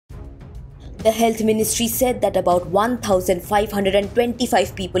The Health Ministry said that about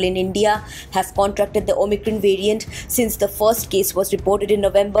 1,525 people in India have contracted the Omicron variant since the first case was reported in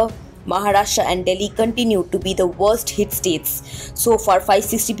November. Maharashtra and Delhi continue to be the worst hit states. So far,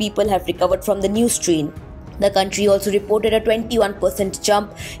 560 people have recovered from the new strain. The country also reported a 21%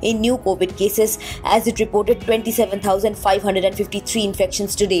 jump in new COVID cases as it reported 27,553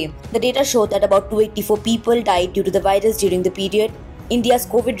 infections today. The data showed that about 284 people died due to the virus during the period. India's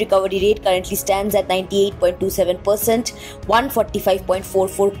COVID recovery rate currently stands at 98.27%.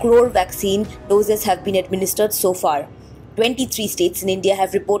 145.44 crore vaccine doses have been administered so far. 23 states in India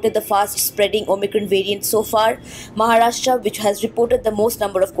have reported the fast-spreading Omicron variant so far. Maharashtra, which has reported the most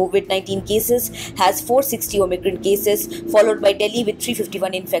number of COVID-19 cases, has 460 Omicron cases, followed by Delhi with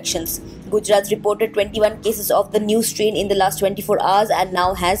 351 infections. Gujarat reported 21 cases of the new strain in the last 24 hours and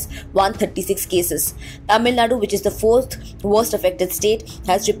now has 136 cases. Tamil Nadu, which is the fourth worst affected state,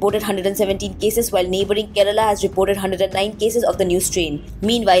 has reported 117 cases, while neighbouring Kerala has reported 109 cases of the new strain.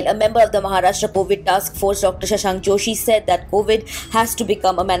 Meanwhile, a member of the Maharashtra COVID Task Force, Dr. Shashank Joshi, said that COVID has to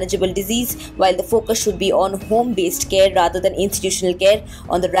become a manageable disease, while the focus should be on home-based care rather than institutional care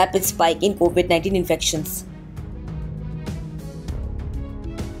on the rapid spike in COVID-19 infections.